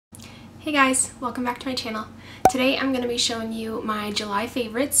Hey guys, welcome back to my channel. Today I'm going to be showing you my July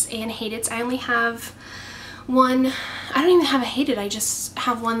favorites and hate-its. I only have one. I don't even have a hate-it, I just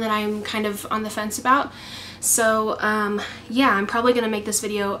have one that I'm kind of on the fence about. So yeah, I'm probably going to make this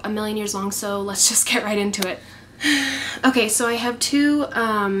video a million years long, so let's just get right into it. Okay, so I have two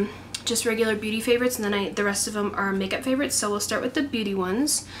just regular beauty favorites, and then the rest of them are makeup favorites. So we'll start with the beauty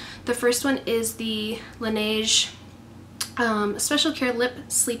ones. The first one is the Laneige Special Care Lip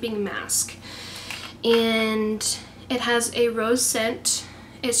Sleeping Mask, and it has a rose scent.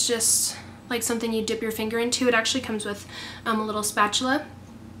 It's just like something you dip your finger into. It actually comes with a little spatula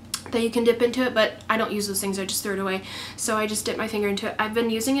that you can dip into it, but I don't use those things, I just throw it away. So I just dip my finger into it. I've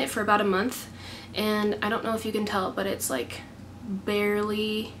been using it for about a month, and I don't know if you can tell, but it's like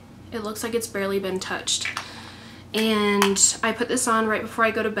barely, it looks like it's barely been touched. And I put this on right before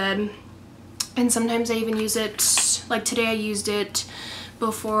I go to bed, and sometimes I even use it, like today I used it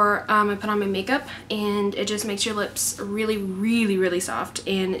before I put on my makeup, and it just makes your lips really soft,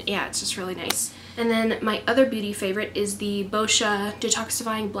 and yeah, it's just really nice. And then my other beauty favorite is the Boscia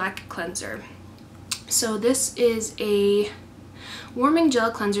Detoxifying Black Cleanser. So this is a warming gel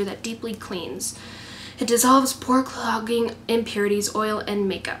cleanser that deeply cleans. It dissolves pore clogging impurities, oil, and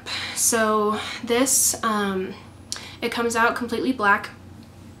makeup. So this, it comes out completely black,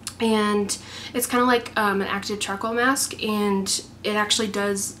 and it's kind of like an active charcoal mask, and it actually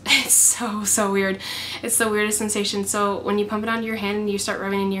does, it's so weird. It's the weirdest sensation. So when you pump it onto your hand and you start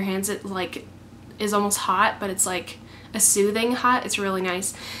rubbing it in your hands, it like is almost hot, but it's like a soothing hot. It's really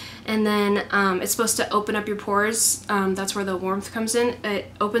nice. And then it's supposed to open up your pores. That's where the warmth comes in.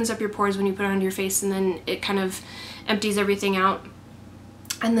 It opens up your pores when you put it on your face, and then it kind of empties everything out.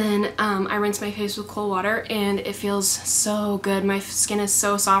 And then I rinse my face with cold water, and it feels so good. My skin is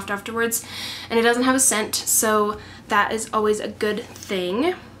so soft afterwards, and it doesn't have a scent, so that is always a good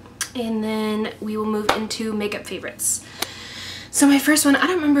thing. And then we will move into makeup favorites. So my first one, I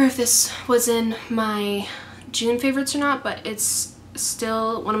don't remember if this was in my June favorites or not, but it's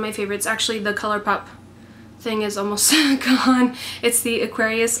still one of my favorites. Actually, the ColourPop thing is almost gone. It's the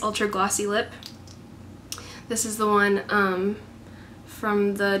Aquarius Ultra Glossy Lip. This is the one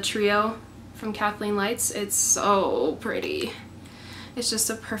from the trio from Kathleen Lights. It's so pretty. It's just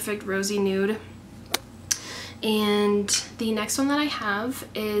a perfect rosy nude. And the next one that I have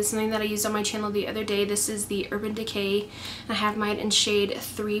is something that I used on my channel the other day. This is the Urban Decay. I have mine in shade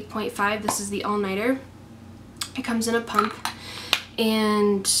 3.5. This is the All Nighter. It comes in a pump,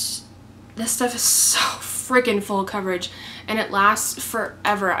 and this stuff is so freaking full coverage, and it lasts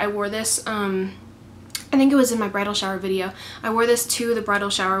forever. I wore this, I think it was in my bridal shower video. I wore this to the bridal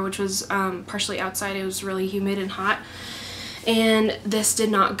shower, which was partially outside. It was really humid and hot, and this did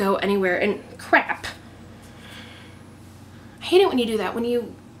not go anywhere. And crap, I hate it when you do that, when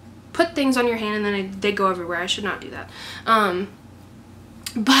you put things on your hand and then they go everywhere. I should not do that.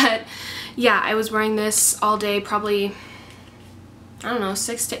 But yeah, I was wearing this all day, probably, I don't know,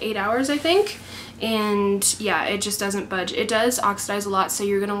 6 to 8 hours, I think. And yeah, it just doesn't budge. It does oxidize a lot, so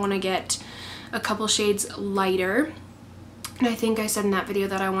you're gonna want to get a couple shades lighter. And I think I said in that video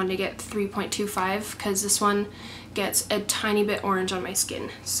that I wanted to get 3.25 because this one gets a tiny bit orange on my skin.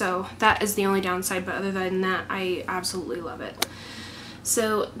 So that is the only downside, but other than that, I absolutely love it.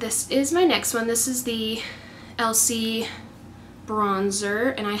 So this is my next one. This is the Elcie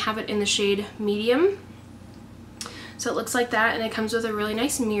bronzer, and I have it in the shade medium. So it looks like that, and it comes with a really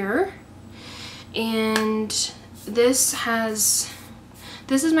nice mirror. And this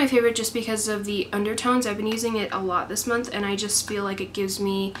is my favorite just because of the undertones. I've been using it a lot this month, and I just feel like it gives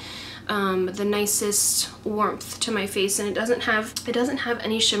me the nicest warmth to my face, and it doesn't have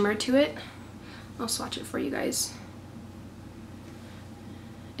any shimmer to it. I'll swatch it for you guys.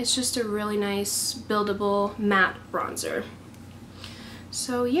 It's just a really nice buildable matte bronzer.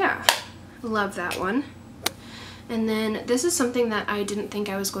 So yeah, love that one. And then this is something that I didn't think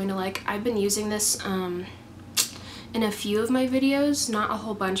I was going to like. I've been using this in a few of my videos, not a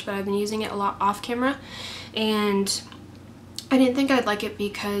whole bunch, but I've been using it a lot off camera, and I didn't think I'd like it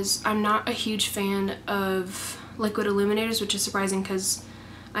because I'm not a huge fan of liquid illuminators, which is surprising because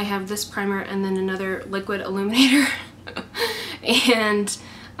I have this primer and then another liquid illuminator. And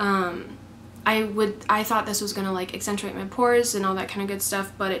I thought this was gonna like accentuate my pores and all that kind of good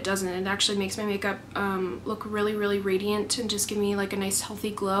stuff, but it doesn't. It actually makes my makeup look really radiant and just give me like a nice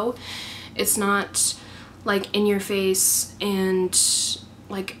healthy glow. It's not like in your face and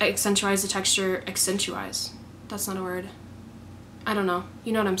like accentuize the texture. Accentuize, that's not a word. I don't know,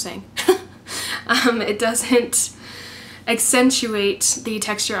 you know what I'm saying. It doesn't accentuate the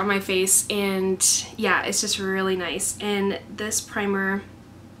texture on my face, and yeah, it's just really nice. And this primer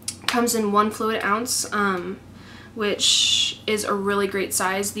comes in 1 fluid ounce, which is a really great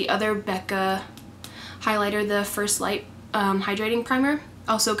size. The other Becca highlighter, the First Light hydrating primer,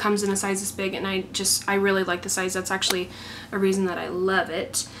 also comes in a size this big, and I really like the size. That's actually a reason that I love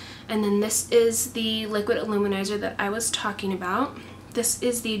it. And then this is the liquid illuminizer that I was talking about. This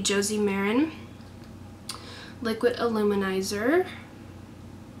is the Josie Maran liquid illuminizer,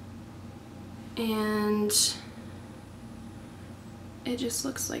 and it just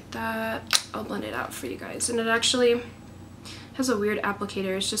looks like that. I'll blend it out for you guys. And it actually has a weird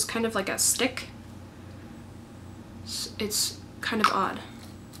applicator. It's just kind of like a stick. It's kind of odd,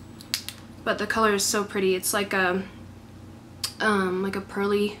 but the color is so pretty. It's like a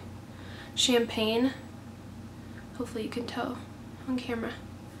pearly champagne. Hopefully you can tell on camera,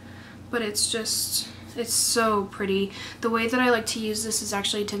 but it's so pretty. The way that I like to use this is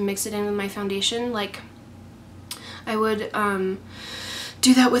actually to mix it in with my foundation. Like, I would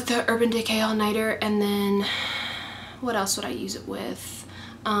do that with the Urban Decay All Nighter, and then what else would I use it with?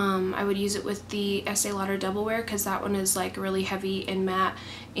 I would use it with the Estee Lauder Double Wear, because that one is like really heavy and matte,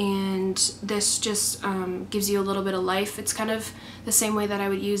 and this just gives you a little bit of life. It's kind of the same way that I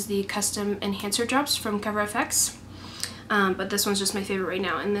would use the custom enhancer drops from CoverFX, but this one's just my favorite right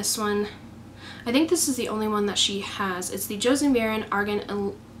now. And this one, I think this is the only one that she has. It's the Josie Maran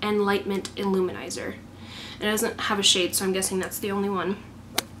Argan Enlightenment Illuminizer. It doesn't have a shade, so I'm guessing that's the only one.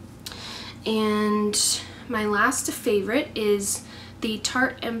 And my last favorite is the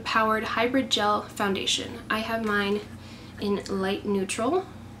Tarte Empowered Hybrid Gel Foundation. I have mine in light neutral,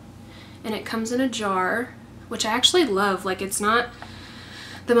 and it comes in a jar, which I actually love. Like, it's not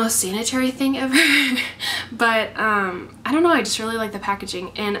the most sanitary thing ever, but I don't know, I just really like the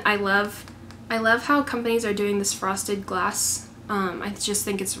packaging, and I love how companies are doing this frosted glass. I just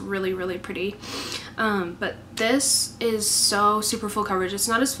think it's really, really pretty. But this is so super full coverage. It's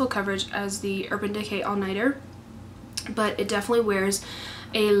not as full coverage as the Urban Decay All Nighter, but it definitely wears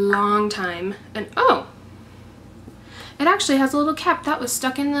a long time. And oh, it actually has a little cap that was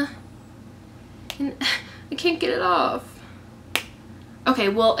stuck in the, I can't get it off. Okay,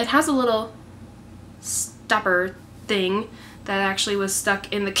 well, it has a little stopper thing that actually was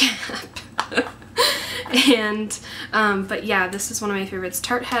stuck in the cap. And but yeah, this is one of my favorites.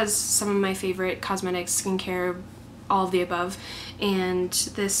 Tarte has some of my favorite cosmetics, skincare, all of the above, and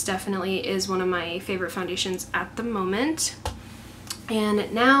this definitely is one of my favorite foundations at the moment.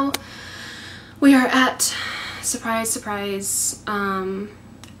 And now we are at, surprise, surprise,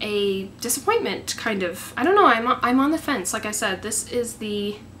 a disappointment, kind of. I don't know, I'm on the fence. Like I said, this is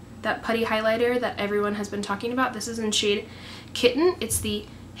that putty highlighter that everyone has been talking about. This is in shade Kitten. It's the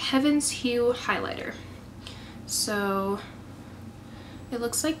Heaven's Hue highlighter. So it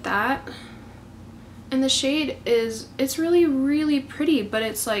looks like that, and the shade it's really, really pretty, but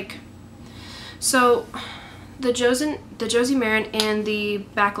it's like, so the Josie Maran and the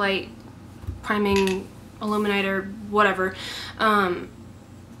Backlight priming illuminator, whatever,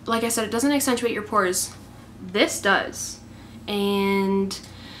 like I said, it doesn't accentuate your pores. This does, and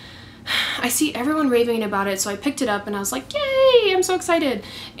I see everyone raving about it, so I picked it up and I was like, yay, I'm so excited.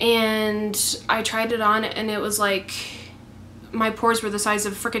 And I tried it on, and it was like my pores were the size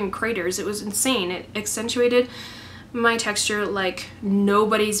of freaking craters. It was insane. It accentuated my texture like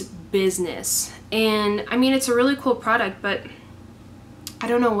nobody's business. And I mean, it's a really cool product, but I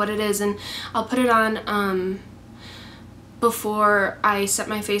don't know what it is. And I'll put it on before I set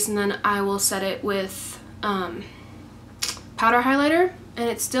my face, and then I will set it with powder highlighter, and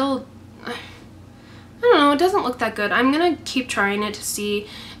it's still, I don't know, it doesn't look that good. I'm gonna keep trying it to see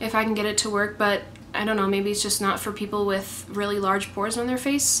if I can get it to work, but I don't know, maybe it's just not for people with really large pores on their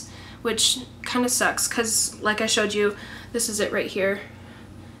face, which kind of sucks, because like I showed you, this is it right here.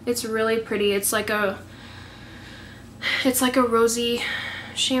 It's really pretty. It's like a rosy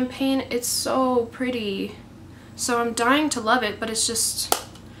champagne. It's so pretty. So I'm dying to love it, but it's just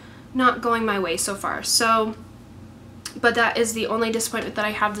not going my way so far. So, but that is the only disappointment that I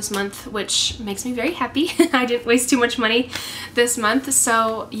have this month, which makes me very happy. I didn't waste too much money this month.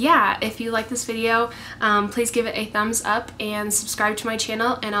 So yeah, if you like this video, please give it a thumbs up and subscribe to my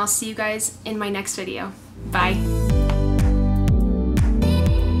channel, and I'll see you guys in my next video. Bye.